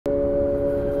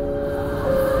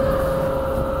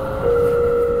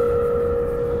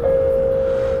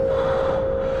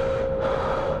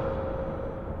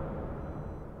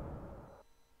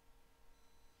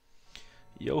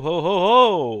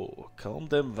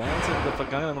dem Wahnsinn der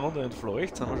vergangenen Runde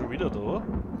entfleucht, sind wir schon wieder da.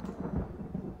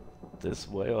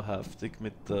 Das war ja heftig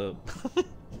mit der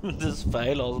das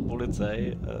Pfeil aus dem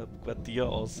Polizeiquartier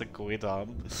rausgeholt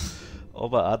haben.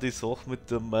 Aber auch die Sache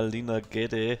mit der Marlina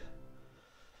Gede.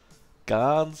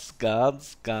 Ganz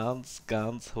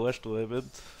haarsträubend.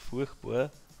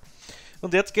 Furchtbar.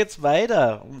 Und jetzt geht's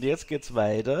weiter.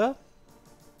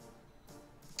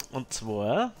 Und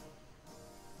zwar...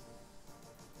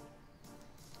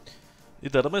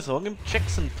 Ich würde mal sagen im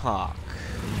Jackson Park.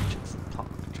 Jackson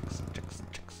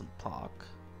Park.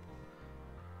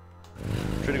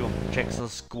 Entschuldigung, Jackson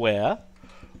Square.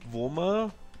 Wo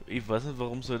man... Ich weiß nicht,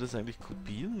 warum soll ich das eigentlich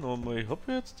kopieren, aber ich habe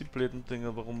ja jetzt die blöden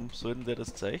Dinger. Warum soll denn der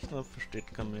das zeichnen?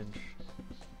 Versteht kein Mensch.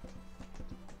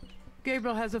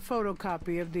 Gabriel has a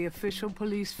photocopy of the official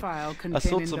police file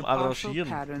containing the partial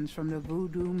patterns from the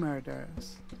voodoo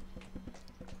murders.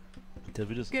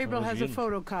 Gabriel has a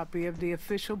photocopy of the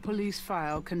official police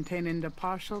file containing the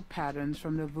partial patterns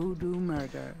from the voodoo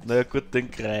murders. Naja gut,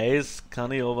 den Kreis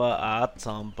kann ich aber auch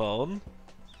zusammenbauen.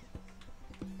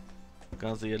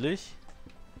 Ganz ehrlich.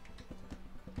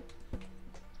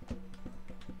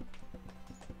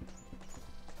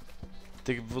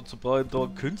 Wozu brauche ich da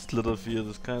einen Künstler dafür?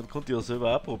 Das konnte ich ja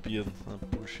selber auch probieren.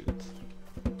 Bullshit.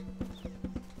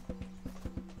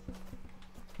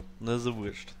 Na, so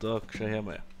wurscht. Da, schau her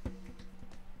mal.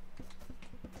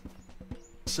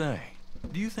 Say,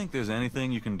 do you think there's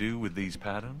anything you can do with these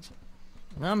patterns?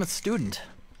 I'm a student.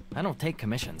 I don't take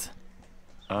commissions.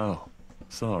 Oh,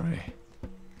 sorry.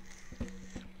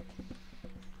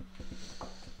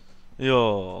 Ja,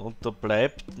 und da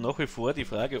bleibt nach wie vor die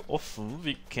Frage offen,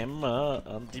 wie kommen wir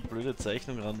an die blöde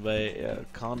Zeichnung ran, weil er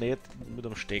kann nicht mit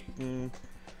einem Stecken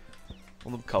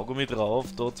und einem Kaugummi drauf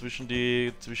da zwischen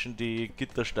die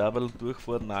Gitterstabeln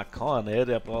durchfahren. Nein, kann er nicht,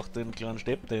 er braucht den kleinen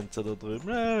Stepptänzer da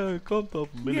drüben. Kommt auf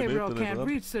einen Millimeter nicht ran.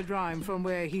 Reach the drawing from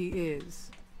where he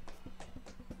is.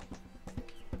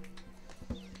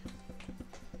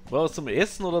 War es zum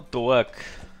Essen oder Tag?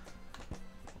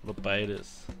 Oder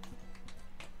beides?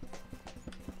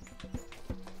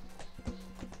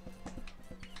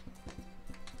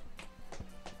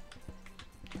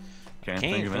 Can't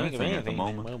think of anything at the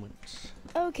moment.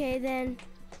 Okay then.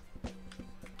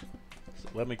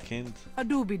 Das war mein Kind. A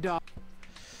doobie dog.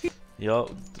 Ja,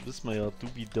 das wissen wir ja,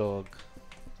 Doobie Dog.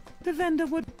 The vendor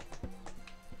would...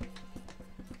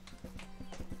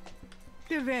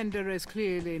 The vendor is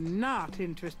clearly not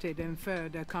interested in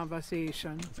further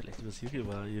conversation. Vielleicht was hier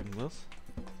war irgendwas.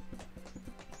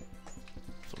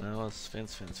 Flowers,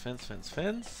 fence.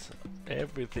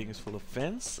 Everything is full of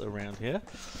fence around here.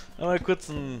 Einmal kurz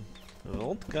einen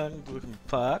Rundgang durch den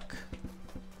Park.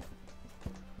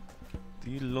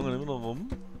 Die lungern immer noch rum.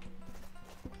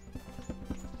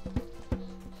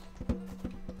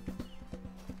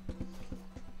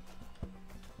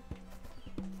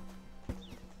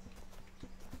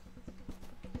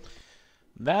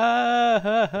 Nein!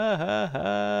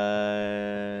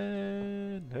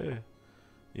 Hey.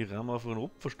 Ich ramm auf einen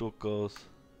Opferstock aus.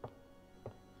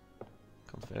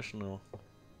 Confessional.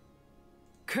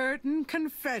 Curtain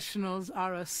confessionals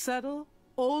are a subtle,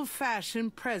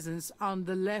 old-fashioned presence on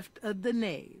the left of the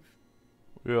nave.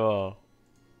 Ja.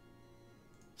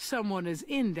 Someone is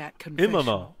in that Immer confessional.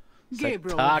 noch.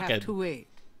 Gabriel will have to wait.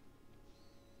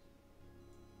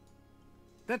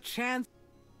 The chance...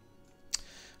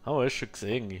 Haben wir alles schon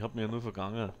gesehen. Ich hab mir ja nur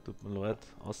vergangen. Tut mir leid.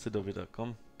 Aussieht da wieder.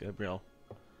 Komm, Gabriel.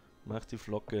 Mach die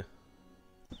Flocke.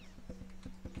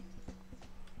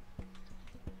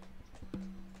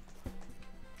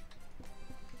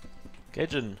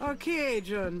 Cajun. A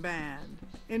Cajun band.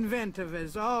 Inventive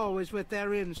as always with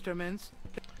their instruments.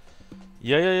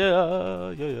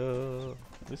 Ja.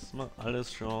 Wissen wir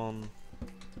alles schon.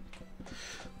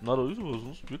 Na, da ist aber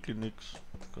sonst wirklich nix.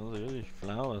 Ganz ehrlich.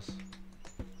 Flowers.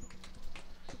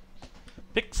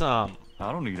 Pick some. I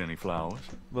don't need any flowers.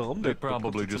 Warum They nicht? Man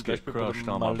probably konnte just zum get Beispiel bei der crushed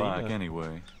on my Marlina- back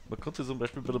anyway. Man konnte sich zum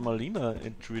Beispiel bei der Marlina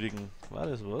entschuldigen. War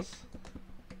das was?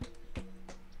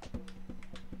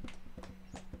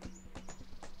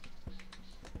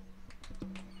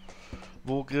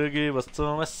 Wo kriege ich was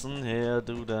zum Essen her?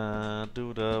 Du da,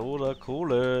 oder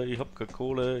Kohle. Ich hab keine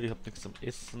Kohle, ich hab nichts zum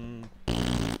Essen.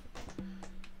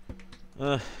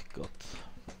 Ach Gott.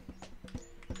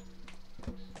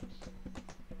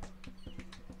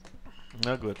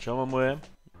 Na gut, schauen wir mal.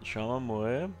 Wo schauen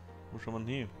wir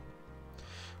hin?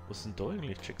 Was sind da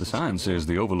eigentlich? The sign says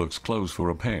the overlook's closed for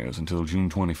repairs until June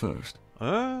 21st.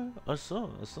 Ach so.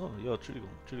 Ja,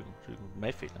 Entschuldigung.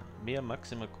 Mein Fehler. Mehr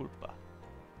Maxima Culpa.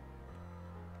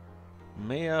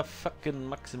 Mehr fucking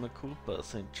Maxima Culpa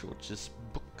St. George's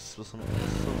Books. Was haben wir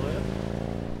noch so weit?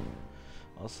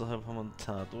 Außerhalb haben wir einen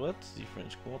Tatort, die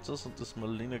French Quarters und das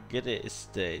Malina Gede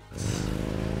Estate.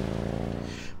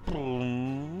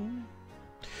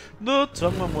 Na,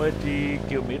 zeigen wir mal die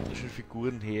geometrischen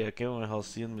Figuren her. Gehen wir mal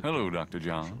hausieren mit. Hello, Dr.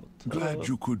 John. Glad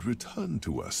you could return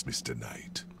to us, Mr.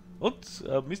 Knight. Und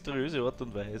mysteriöse Art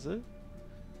und Weise.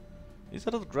 Ist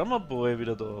ja der Drummer Boy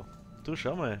wieder da. Du,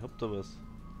 schau mal, hab da was.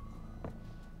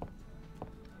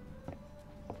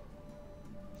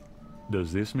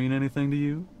 Does this mean anything to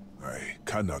you? I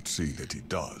cannot see that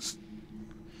it does.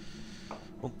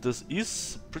 Und das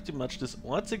ist pretty much das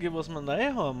einzige, was wir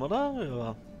neu haben, oder?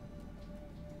 Ja.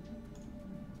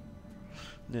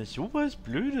 Ne, so was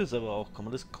Blödes, aber auch, kann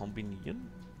man das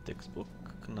kombinieren? Textbook?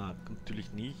 Nein,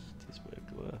 natürlich nicht, das war ja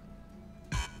klar.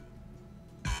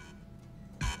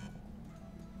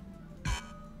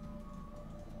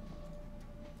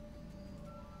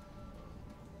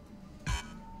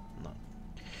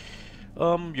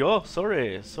 Ja,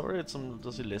 sorry,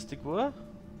 dass ich lästig war.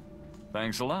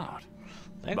 Thanks a lot.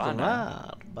 Thanks a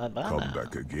lot. Bye bye. Come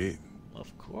back again.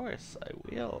 Of course, I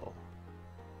will.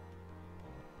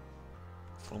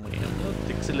 From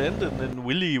Dixieland and then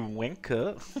Willy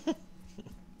Wanker.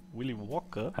 Willy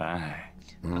Walker. Hi.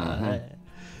 Hi.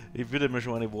 Ich würde mir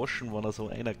schon eine waschen, wenn er so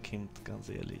einer kommt, ganz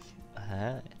ehrlich.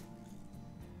 Hi.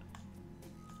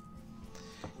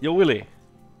 Yo, Willy,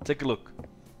 take a look.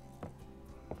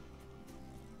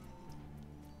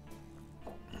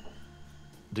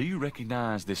 Do you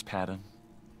recognize this pattern?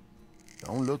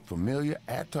 Don't look familiar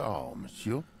at all,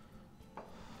 monsieur.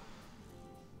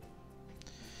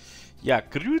 Ja,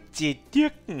 grüße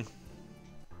Dirken.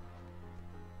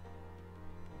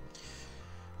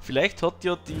 Vielleicht hat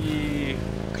ja die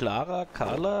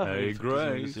Carla. Hey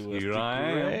Grace, here I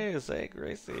am. Grace, hey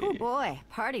Gracie. Oh boy,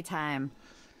 party time.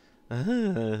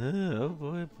 Oh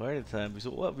boy, party time.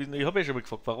 Wieso? Ich habe ja schon mal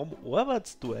gefragt, warum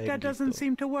arbeitest du eigentlich? That doesn't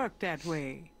seem to work that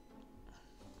way.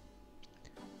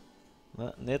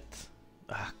 Na, nicht.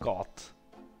 Ach Gott.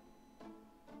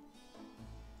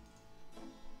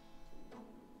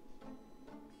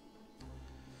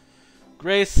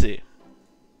 Gracie.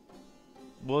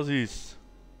 Was ist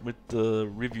mit der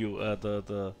Review, Got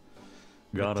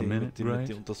a minute, mit die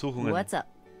Grace? Untersuchungen? What's up?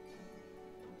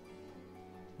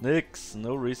 Nix,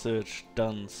 no research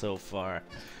done so far.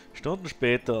 Stunden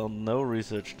später und no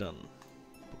research done.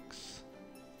 Books.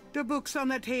 The books on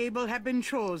the table have been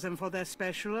chosen for their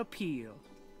special appeal.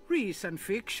 Recent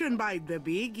fiction by the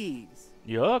biggies.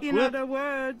 Ja, In gut. other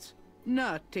words,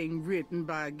 nothing written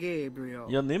by Gabriel.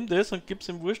 Ja, nimm das und gib's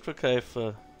im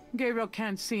Wurstverkäufer. Gabriel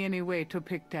can't see any way to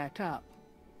pick that up.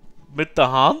 Mit der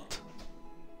Hand?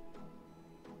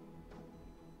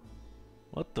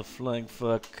 What the flying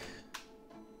fuck?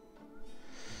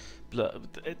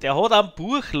 Der hat einen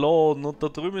Buchladen und da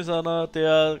drüben ist einer,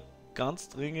 der ganz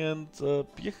dringend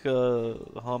Bücher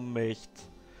haben möchte.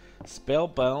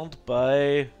 Spellbound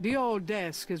by... The old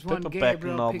desk is one Paperback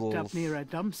Gabriel picked novels. up near a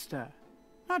dumpster.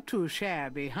 Not too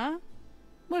shabby, huh?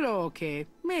 But okay,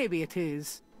 maybe it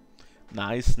is.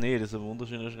 Nice, nee, das ist ein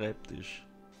wunderschöner Schreibtisch.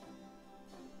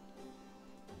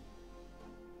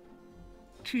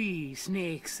 3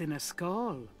 snakes in a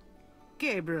skull.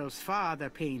 Gabriel's father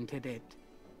painted it.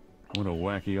 What a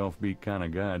wacky offbeat kind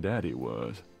of guy Daddy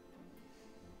was.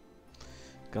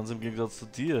 Ganz im Gegensatz zu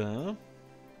dir, hä?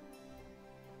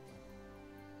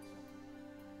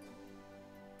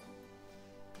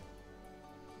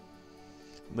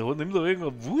 Da nimm doch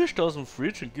irgendeine Wurst aus dem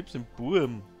Fridge und gib's dem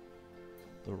Buben.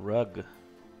 The rug,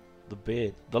 the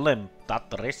bed, the lamp, the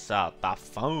dresser, the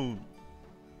phone.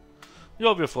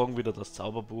 Ja, wir fragen wieder das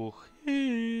Zauberbuch.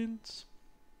 Hints.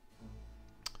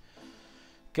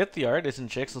 Get the artist in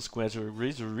Jackson Square to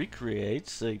recreate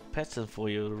a pattern for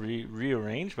you,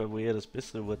 rearrange, weil woher das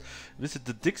bessere Wort. Visit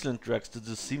the Dixieland Drugstore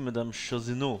to see Madame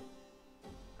Chausineau.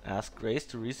 Ask Grace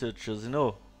to research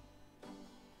Chausineau.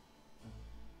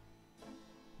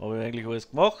 Habe ich eigentlich alles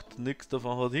gemacht, nichts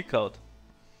davon hat hingehauen.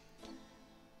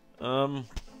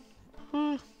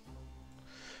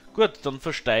 Gut, dann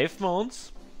versteifen wir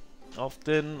uns auf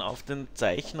den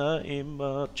Zeichner im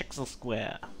Jackson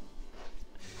Square.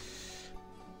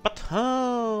 But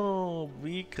how?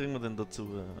 Wie kriegen wir denn dazu?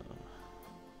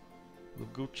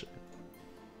 Gut.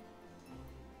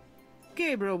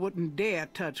 Gabriel wouldn't dare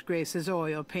touch Grace's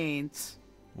oil paints.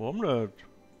 Warum nicht?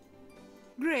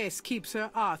 Grace keeps her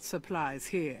art supplies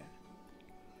here.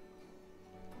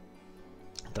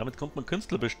 Damit kommt man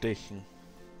Künstler bestechen.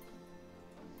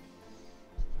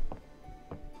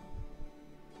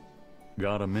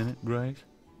 Got a minute, Grace?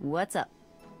 What's up?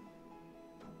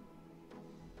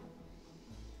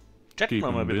 Checken wir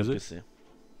Keep mal him wieder ein busy. bisschen.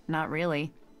 Not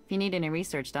really. If you need any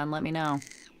research done, let me know.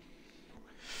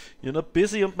 You're not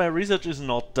busy and my research is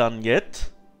not done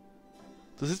yet.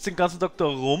 Du sitzt den ganzen Tag da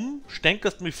rum,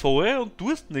 stänkerst mich voll und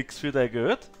tust nichts für dein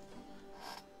Geld.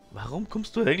 Warum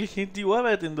kommst du eigentlich in die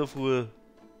Arbeit in der Früh?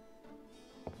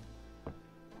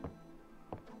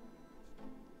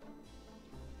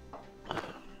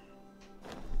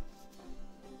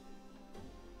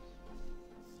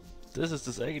 Das ist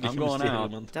das eigentliche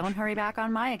Mysterium. Don't hurry back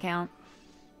on my account.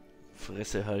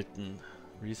 Fresse halten,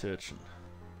 researchen.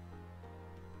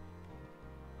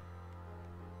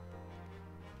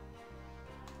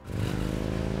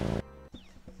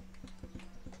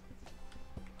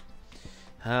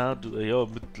 Ja,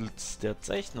 mittels der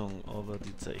Zeichnung, aber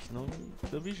die Zeichnung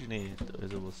erwische ich nicht.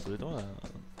 Also was soll ich da?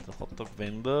 Der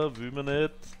Hotdog-Wender will mir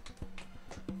nicht.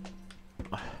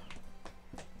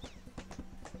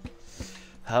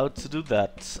 How to do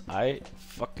that? I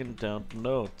fucking don't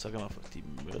know. Sag mal einfach die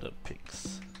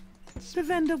Mörderpics. The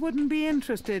vendor wouldn't be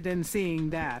interested in seeing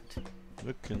that.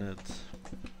 Wirklich nicht.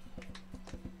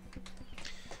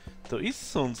 Da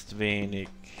ist sonst wenig.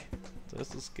 Da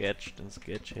ist der Sketch, den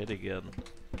Sketch hätte ich gern.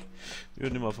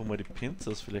 Ich nehme einfach mal die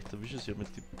Pinsers, vielleicht erwische ich es ja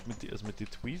mit die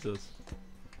Tweezers.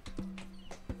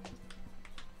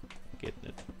 Geht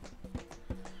nicht.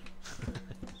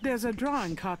 There's a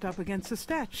drawing caught up against the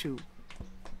statue.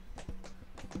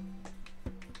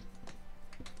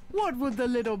 What would the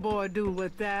little boy do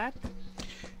with that?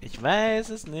 Ich weiß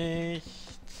es nicht.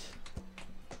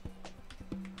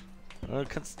 Du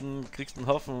kriegst einen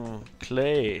Haufen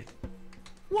Clay.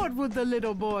 What would the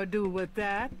little boy do with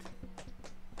that?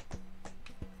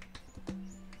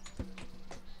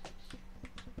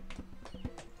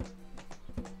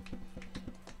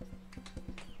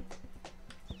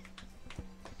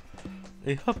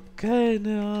 Ich hab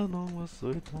keine Ahnung, was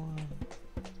soll ich tun?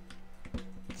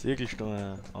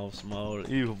 Zirkelsteuer aufs Maul.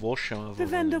 Ich wasche mal. The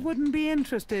vendor wouldn't be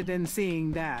interested in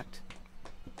seeing that.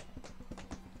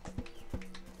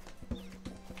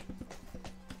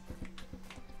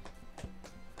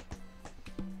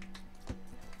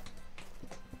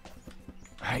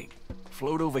 Hey,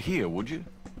 float over here, would you?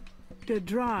 The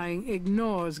drawing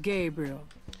ignores Gabriel.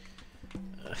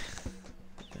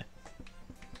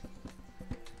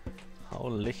 How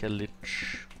lächerlich.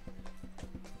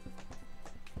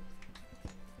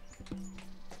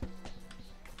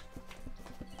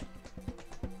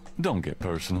 Don't get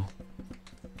personal.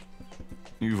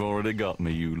 You've already got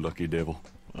me, you lucky devil.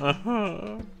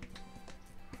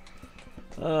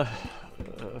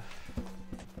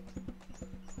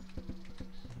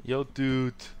 Yo,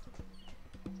 dude.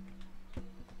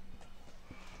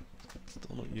 Gibt's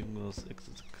da noch irgendwas?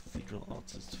 Cathedral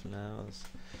Artist Flowers.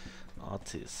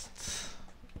 Artist.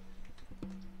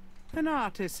 An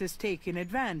artist is taking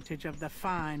advantage of the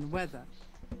fine weather.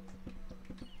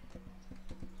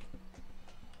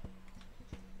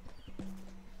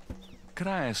 Could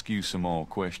I ask you some more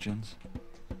questions?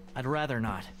 I'd rather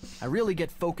not. I really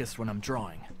get focused when I'm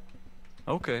drawing.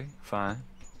 Okay, fine.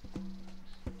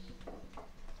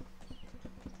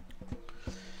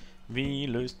 Wie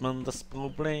löst man das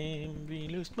Problem? Wie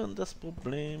löst man das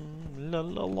Problem? La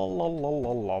la la la la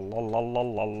la la la la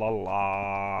la la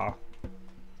la.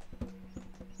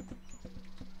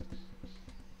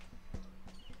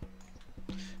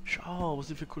 Schau, was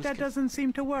ist für cooles That doesn't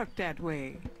seem to work that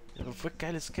way. Ja, aber voll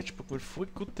geiles Sketchbook mit voll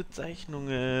gute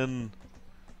Zeichnungen.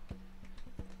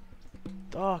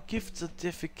 Da, Gift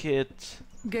Certificate.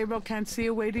 Gabriel can't see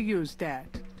a way to use that.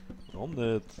 Warum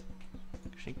nicht?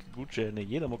 Geschenke-Gutscheine.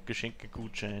 Jeder mag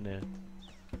Geschenke-Gutscheine.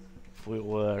 Voll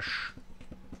Arsch.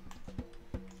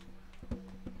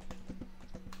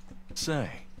 Say,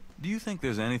 do you think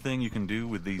there's anything you can do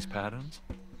with these patterns?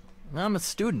 I'm a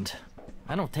student.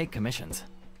 I don't take commissions.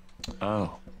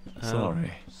 Oh,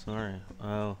 sorry. Sorry.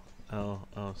 Oh,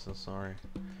 so sorry.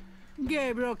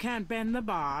 Gabriel can't bend the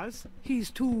bars.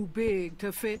 He's too big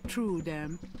to fit through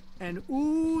them. And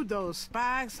ooh, those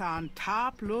spikes on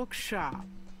top look sharp.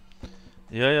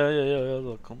 Ja,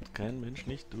 da kommt kein Mensch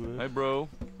nicht durch. Hey, bro,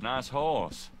 nice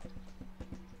horse.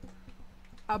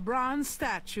 A bronze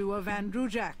statue of Andrew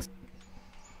Jackson.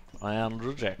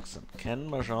 Andrew Jackson. Kennen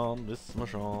wir schon, wissen wir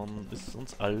schon, ist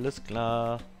uns alles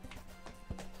klar.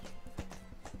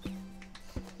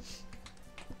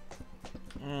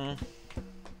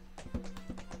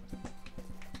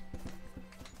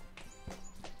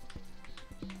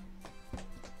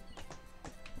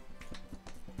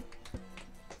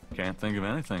 Can't think of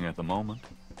anything at the moment.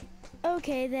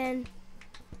 Okay, then.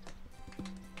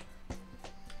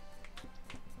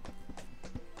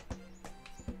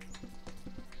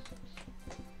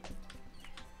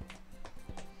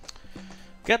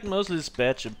 Get Mosley's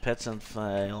badge and pets and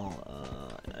file.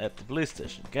 at the police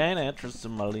station. Gain entrance to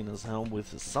Marlena's home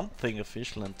with something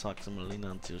official and talk to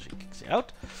Marlena until she kicks you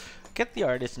out. Get the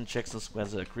artist in Cheatsource Square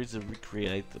agrees to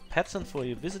recreate the pattern for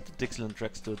you. Visit the Dixieland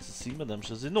drugstore to see Madame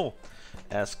Chazino.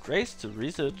 Ask Grace to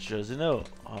research Chazino.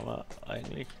 Haben wir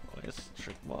eigentlich alles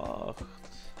schon gemacht.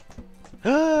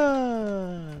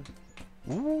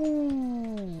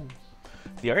 Ooh.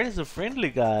 The artist is a friendly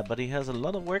guy, but he has a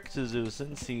lot of work to do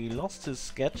since he lost his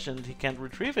sketch and he can't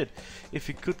retrieve it. If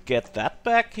he could get that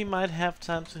back, he might have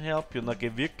time to help you. Na,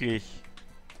 geh wirklich.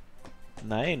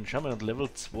 Nein, schau mal, und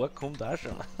Level 2 kommt auch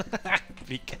schon.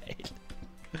 Wie geil.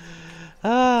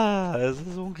 Es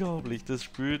ist unglaublich. Das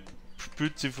Spiel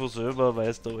spürt sich von selber, weil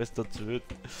es da alles erzählt.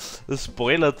 Das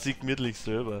spoilert sich gemütlich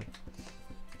selber.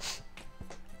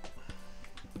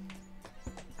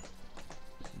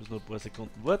 Müssen noch ein paar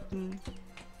Sekunden warten.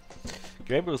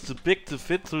 Gabriel is too big to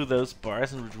fit through those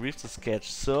bars and retrieve the sketch.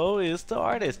 So is the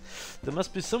artist. There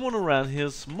must be someone around here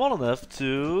small enough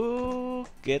to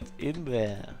get in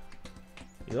there.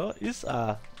 Ja, ist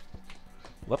auch.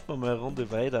 Warten wir mal eine Runde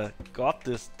weiter. Gott,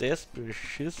 ist das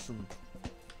beschissen.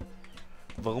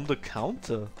 Warum der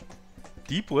Counter?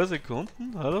 Die paar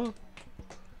Sekunden? Hallo?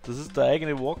 Das ist der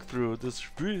eigene Walkthrough. Das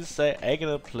Spiel ist sein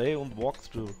eigener Play- und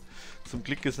Walkthrough. Zum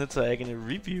Glück ist nicht seine eigene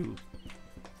Review.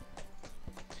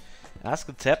 Ask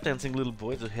a tap dancing little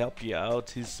boy to help you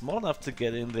out. He's small enough to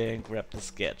get in there and grab the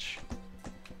sketch.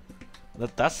 Na,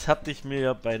 das hatte ich mir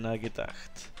ja beinahe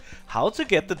gedacht. How to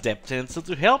get the tap dancer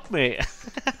to help me.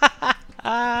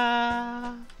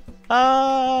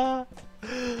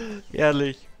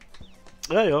 Ehrlich.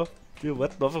 Ja, wir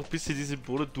warten einfach, bis sie die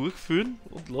Symbole durchführen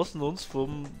und lassen uns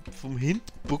vom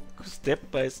Hintbook Step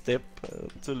by Step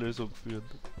zur Lösung führen.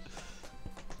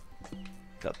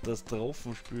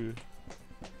 Katastrophenspiel.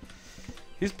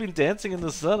 He's been dancing in the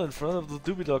sun in front of the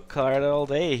Doobie Dog card all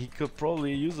day. He could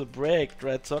probably use a break.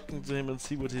 Try talking to him and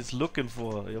see what he's looking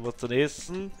for. Ja, was zum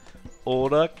Essen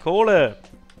oder Kohle?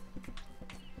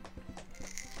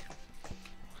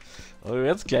 Aber wir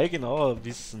werden es gleich genauer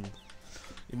wissen.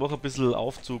 Ich mache ein bisschen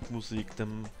Aufzugmusik.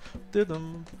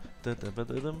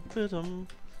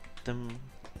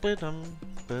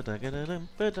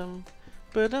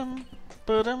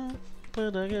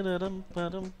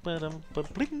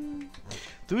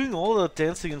 Doing all the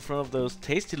dancing in front of those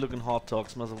tasty looking hot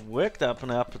dogs must have worked up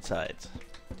an appetite.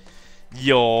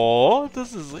 Ja,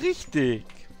 das ist richtig.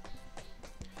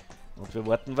 Und wir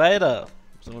warten weiter.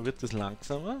 So, wird das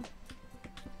langsamer?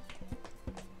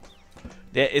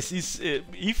 Ja, es ist,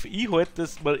 ich halte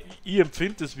das mal, ich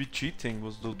empfinde das wie Cheating,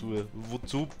 was ich da tue.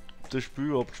 Wozu das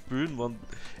Spiel abspielen, wenn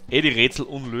die Rätsel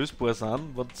unlösbar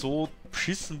sind, wenn so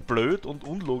beschissen blöd und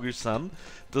unlogisch sind,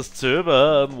 dass du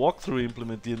selber ein Walkthrough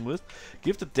implementieren musst.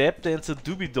 Give the tap dancer a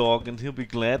Doobie Dog and he'll be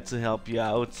glad to help you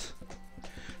out.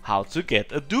 How to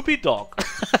get a Doobie Dog.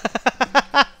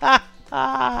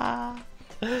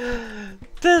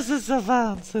 Das ist ein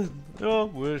Wahnsinn.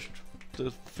 Ja, wurscht.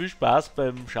 Viel Spaß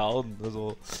beim Schauen.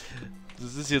 Also,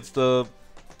 das ist jetzt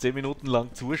 10 Minuten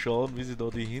lang zuschauen, wie sie da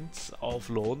die Hints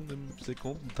aufladen im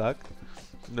Sekundentakt.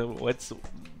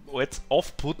 Als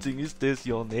Off-Putting ist das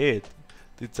ja nicht,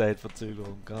 die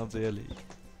Zeitverzögerung, ganz ehrlich.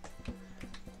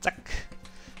 Zack.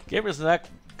 Gabriel's not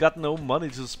got no money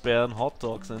to spare on hot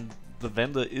dogs and the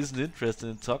vendor isn't interested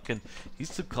in talking.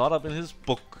 He's too caught up in his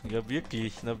book. Ja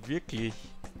wirklich, na wirklich.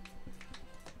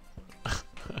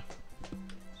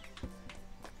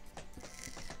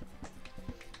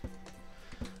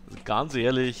 Ganz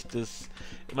ehrlich,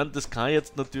 ich meine, das kann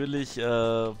jetzt natürlich,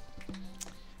 die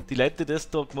Leute, die das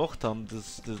da gemacht haben,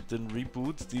 den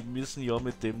Reboot, die müssen ja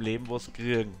mit dem leben, was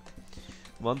kriegen.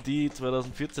 Wenn die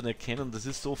 2014 erkennen, das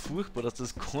ist so furchtbar, dass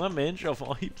das kein Mensch auf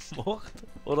Anhieb macht,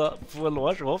 oder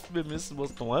vorher schaffen, wir müssen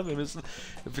was tun, wir müssen,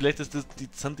 vielleicht ist das,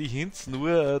 sind die Hints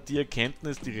nur die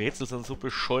Erkenntnis, die Rätsel sind so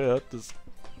bescheuert, das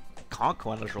kann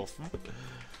keiner schaffen.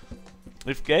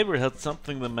 If Gabriel had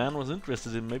something the man was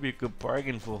interested in, maybe he could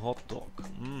bargain for a hot dog.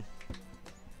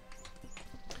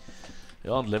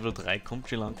 Ja, und Level 3 kommt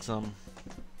schon langsam.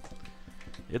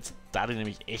 Jetzt darf ich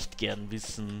nämlich echt gern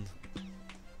wissen,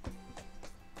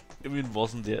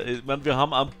 was denn der? Ich meine, wir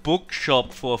haben einen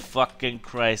Bookshop, for fucking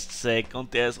Christ's sake,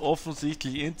 und der ist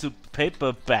offensichtlich into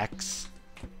paperbacks.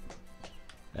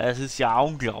 Es ist ja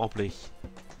unglaublich.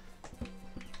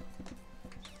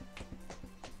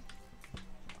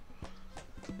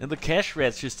 In the cash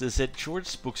register at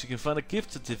George's books you can find a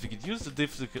gift certificate. Use the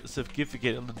gift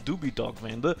certificate on the Doobie Dog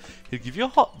vendor. He'll give you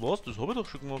a hot... Was? Das habe ich doch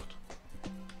schon gemacht.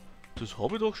 Das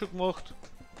habe ich doch schon gemacht.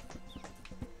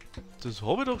 Das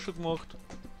habe ich doch schon gemacht.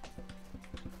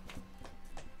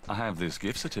 I have this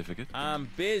gift certificate. I'm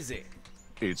busy.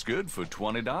 It's good for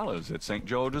 $20 at St.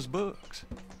 George's Books.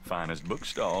 finest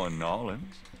bookstore in New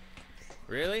Orleans.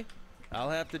 Really? I'll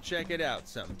have to check it out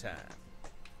sometime.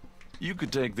 You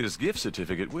could take this gift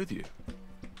certificate with you,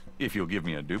 if you'll give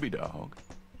me a doobie dog.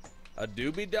 A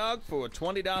doobie dog for a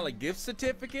 $20 gift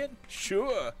certificate?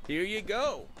 Sure, here you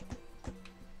go.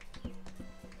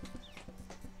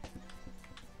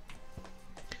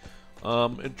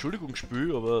 Entschuldigung,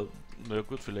 Spiel, aber naja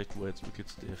gut, vielleicht war jetzt wirklich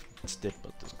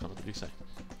steppert, das kann natürlich sein.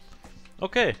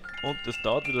 Okay, und das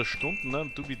dauert wieder Stunden, ne?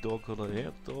 Ein Doobie Dog hat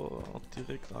er da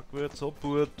direkt angewählt. So,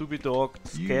 pur Doobie Dog,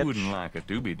 You Sketch. wouldn't like a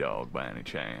doobie dog by any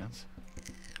chance.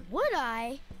 Would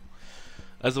I?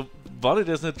 Also, wenn ich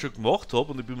das nicht schon gemacht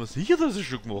habe, und ich bin mir sicher, dass ich es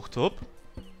schon gemacht habe,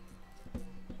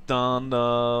 dann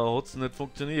hat es nicht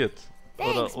funktioniert.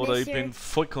 Thanks, Oder ich mister. bin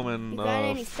vollkommen, You got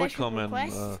any special vollkommen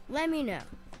requests? Let me know.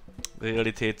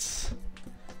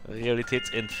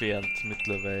 realitätsentfernt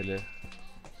mittlerweile.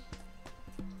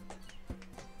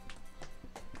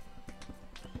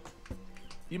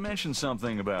 You mentioned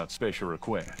something about special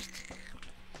requests.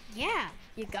 Yeah,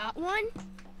 you got one?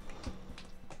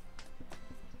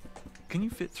 Can you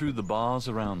fit through the bars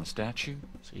around the statue?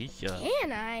 Sicher.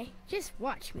 Can I? Just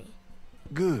watch me.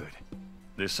 Good.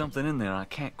 There's something in there I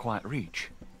can't quite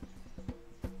reach.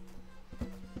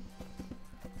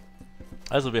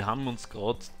 Also wir haben uns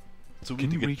gerade zu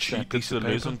Can you wieder reach that gecheatet piece zur of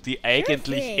paper? Lösung, die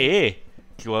eigentlich thing.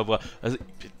 klar war. Also,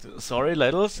 sorry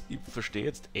Leidels, ich verstehe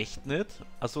jetzt echt nicht.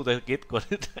 Achso, der geht gar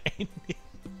nicht rein.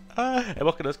 Er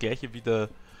macht genau das gleiche wie der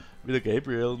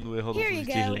Gabriel, nur er hat Here you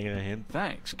offensichtlich go. längere Hände.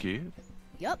 Thanks, kid.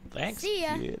 Yup. Thanks, See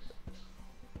ya. kid.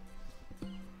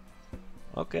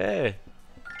 Okay.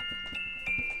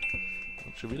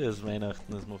 Und schon wieder ist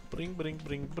Weihnachten, das macht bring, bring,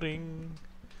 bring, bring.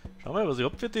 Schau mal, was ich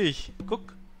hab für dich.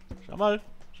 Guck. Schau mal.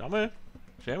 Schau mal.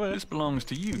 Schau mal. This belongs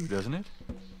to you, doesn't it?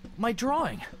 My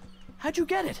drawing. How'd you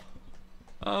get it?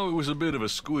 Oh, it was a bit of a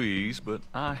squeeze, but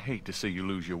I hate to see you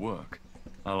lose your work.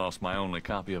 I lost my only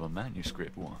copy of a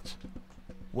manuscript once.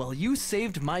 Well, you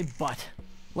saved my butt.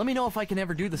 Let me know if I can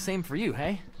ever do the same for you,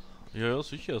 hey? Ja, ja,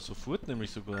 sicher, sofort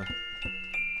nämlich sogar.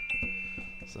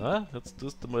 So, jetzt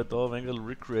tust du mal da ein wenig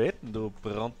recreaten, du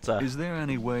Bronzer. Is there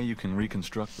any way you can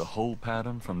reconstruct the whole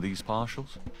pattern from these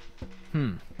partials?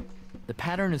 The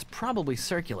pattern is probably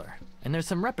circular, and there's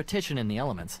some repetition in the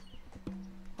elements.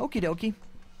 Okie dokie.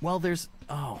 Well,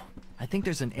 oh, I think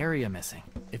there's an area missing.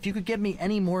 If you could get me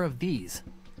any more of these,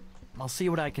 I'll see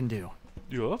what I can do.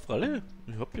 Ja, freilich,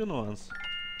 ich hab ja noch eins.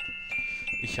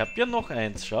 Ich hab ja noch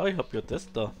eins, schau, ich hab ja das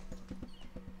da.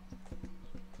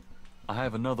 I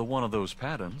have another one of those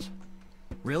patterns.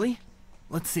 Really?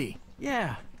 Let's see.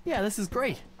 Yeah, this is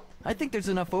great. I think there's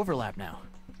enough overlap now.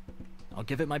 I'll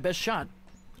give it my best shot.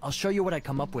 I'll show you what I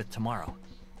come up with tomorrow.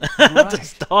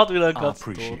 Das dauert wieder den I ganzen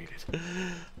appreciate Tag. it.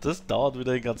 Das dauert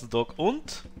wieder den ganzen Tag.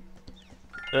 Und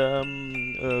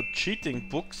Cheating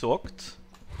Book sagt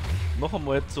noch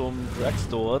einmal zum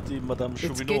Drugstore, die Madame It's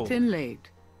Chauvinot. getting late.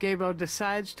 Gabriel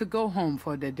decides to go home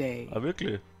for the day. Ah,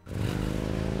 wirklich?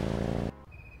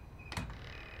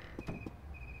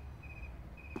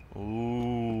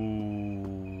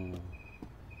 Ooh.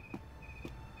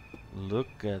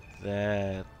 Look at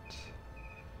that.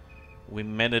 We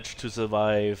managed to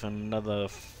survive another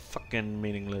fucking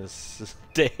meaningless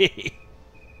day.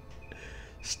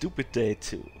 Stupid day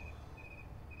 2.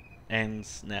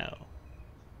 Ends now.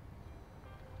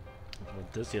 Was war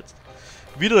das jetzt?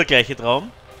 Wieder der gleiche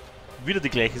Traum. Wieder die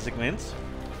gleiche Sequenz.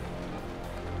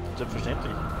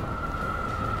 Selbstverständlich.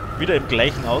 Wieder im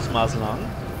gleichen Ausmaß lang.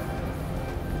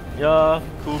 Ja,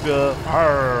 Cougar,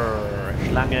 arr,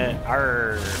 Schlange,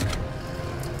 arr.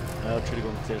 Ja,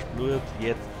 Entschuldigung, zuerst Blut,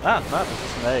 jetzt. Ah, nein, das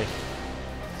ist neu.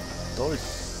 Da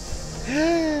ist.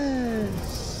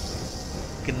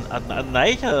 Ein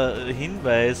neuer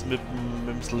Hinweis mit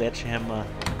dem Sledgehammer.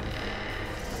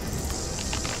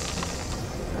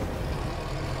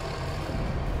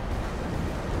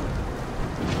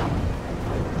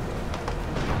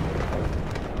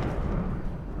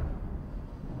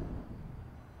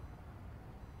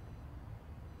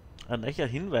 Ein neuer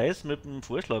Hinweis mit dem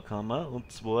Vorschlaghammer,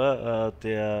 und zwar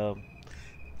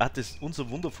unser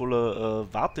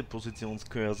wundervoller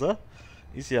Wartepositionscursor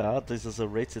ist ja auch, das ist ein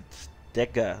Rated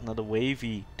Dagger, not a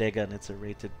Wavy Dagger, nicht a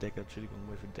Rated Dagger, Entschuldigung,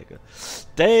 Wavy Dagger.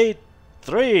 Day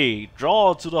 3,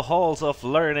 drawn to the halls of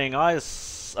learning, I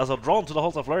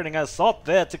sought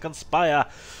there to conspire,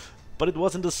 but it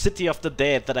was in the city of the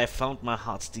dead that I found my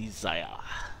heart's desire.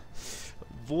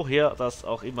 Woher das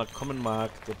auch immer kommen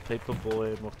mag, der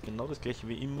Paperboy macht genau das gleiche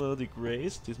wie immer, die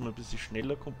Grace, diesmal ein bisschen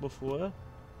schneller kommt man vor.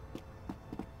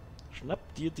 Schnapp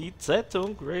dir die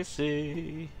Zeitung,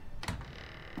 Gracie!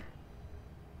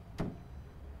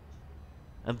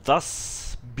 And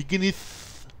thus beginneth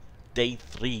Day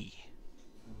 3.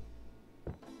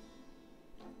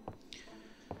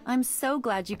 I'm so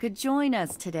glad you could join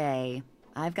us today.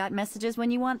 I've got messages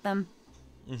when you want them.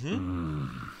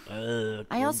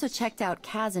 I also checked out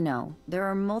Casino. There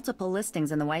are multiple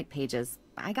listings in the white pages.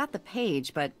 I got the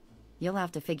page, but you'll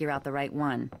have to figure out the right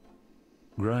one.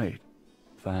 Great.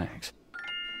 Thanks.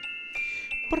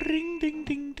 Bring, ding,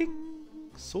 ding, ding.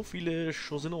 So viele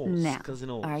Casinos. Now,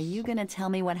 Casinos. are you gonna tell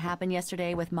me what happened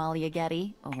yesterday with Molly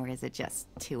Getty, or is it just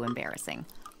too embarrassing?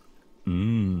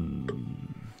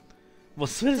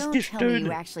 Was soll das Don't tell me you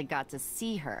Gestöhne? actually got to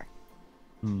see her.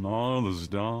 All the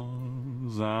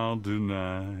stars out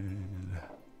tonight.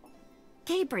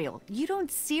 Gabriel, you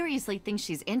don't seriously think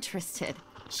she's interested.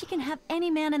 She can have any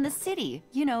man in the city.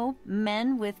 You know,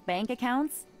 men with bank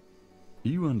accounts.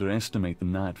 You underestimate the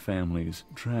Knight family's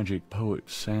tragic poet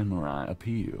samurai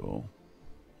appeal.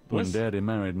 When Was- Daddy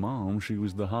married Mom, she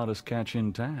was the hottest catch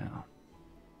in town.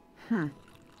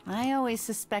 I always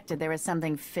suspected there was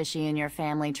something fishy in your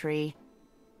family tree.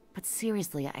 But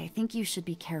seriously, I think you should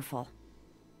be careful.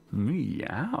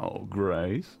 Meow,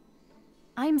 Grace.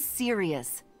 I'm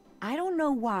serious. I don't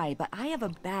know why, but I have a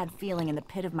bad feeling in the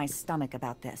pit of my stomach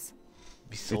about this.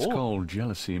 Wieso? It's called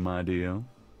jealousy, my dear.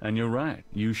 And you're right,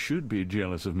 you should be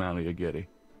jealous of Malia Getty.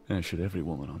 As should every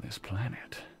woman on this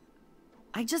planet.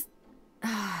 I just...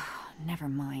 never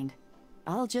mind.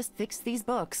 I'll just fix these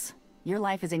books. Your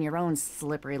life is in your own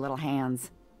slippery little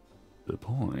hands. The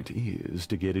point is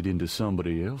to get it into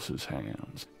somebody else's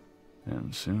hands.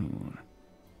 And soon.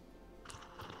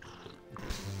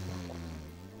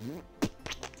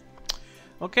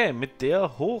 Okay, mit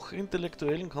der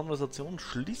hochintellektuellen Konversation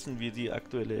schließen wir die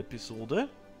aktuelle Episode.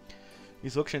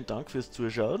 Ich sage schön Dank fürs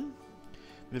Zuschauen.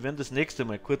 Wir werden das nächste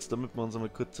Mal, kurz, damit wir uns einmal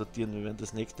kurz sortieren, wir werden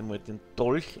das nächste Mal den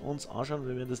Dolch uns anschauen,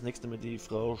 wir werden das nächste Mal die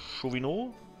Frau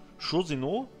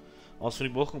Chausinot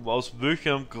ausfindig machen, aus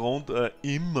welchem Grund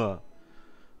immer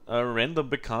eine random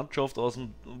Bekanntschaft aus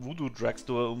dem Voodoo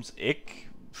Drugstore ums Eck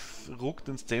ruckt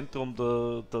ins Zentrum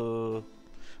der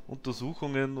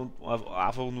Untersuchungen und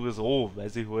einfach nur so, weil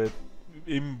sie halt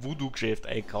im Voodoo-Geschäft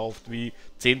einkauft, wie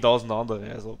 10.000 andere.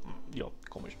 Also, ja,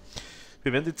 komisch.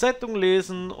 Wir werden die Zeitung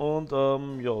lesen und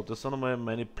ja, das sind einmal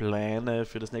meine Pläne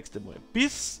für das nächste Mal.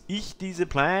 Bis ich diese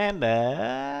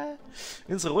Pläne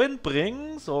ins Rollen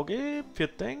bringe, sage ich,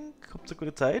 vielen Dank, habt eine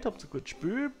gute Zeit, habt ein gutes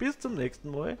Spiel, bis zum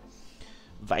nächsten Mal.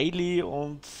 Weily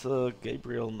und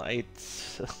Gabriel Knight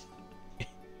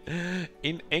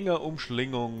in enger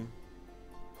Umschlingung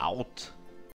out.